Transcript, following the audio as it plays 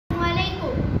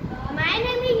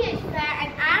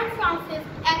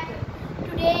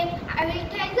I will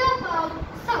tell you about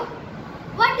sound.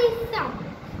 What is sound?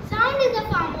 Sound is a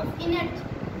form of energy.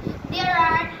 There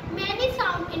are many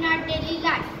sounds in our daily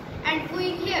life and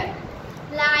we hear,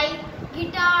 like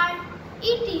guitar,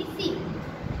 etc.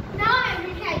 Now I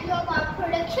will tell you about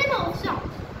production of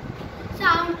sound.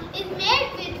 Sound is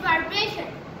made with vibration.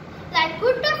 Like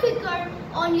put a finger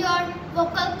on your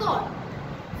vocal cord.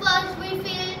 First we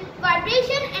feel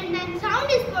vibration and then sound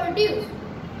is produced.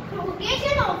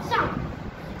 Propagation of sound.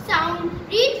 Sound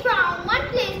reaches from one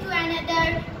place to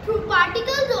another through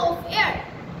particles of air.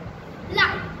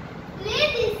 Like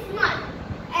plate is small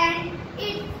and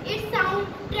its sound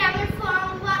travels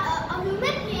from a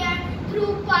human hair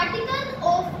through particles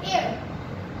of air.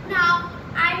 Now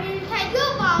I will tell you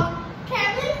about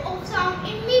travel of sound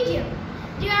in medium.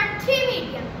 There are three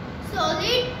medium: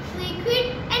 solid,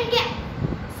 liquid and gas.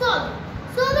 Solid.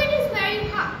 Solid is very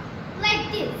hard,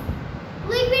 like this.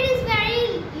 Liquid is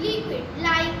very liquid,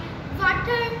 like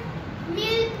water,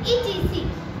 milk, etc.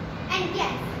 And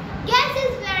gas. Gas,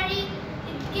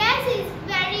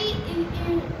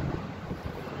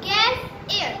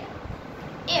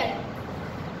 air.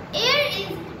 Air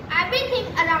is everything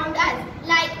around us,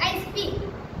 like I speak.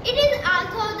 It is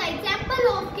also the example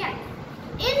of gas.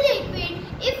 In liquid,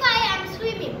 if I am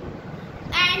swimming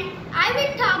and I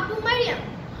will talk to Mariam,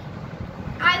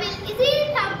 I will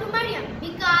easily talk to Mariam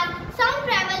because sound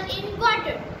travel in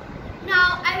water.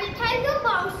 Now I will tell you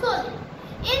about solid.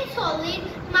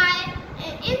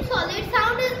 In solid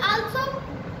sound is also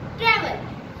travel.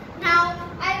 Now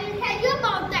I will tell you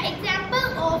about the example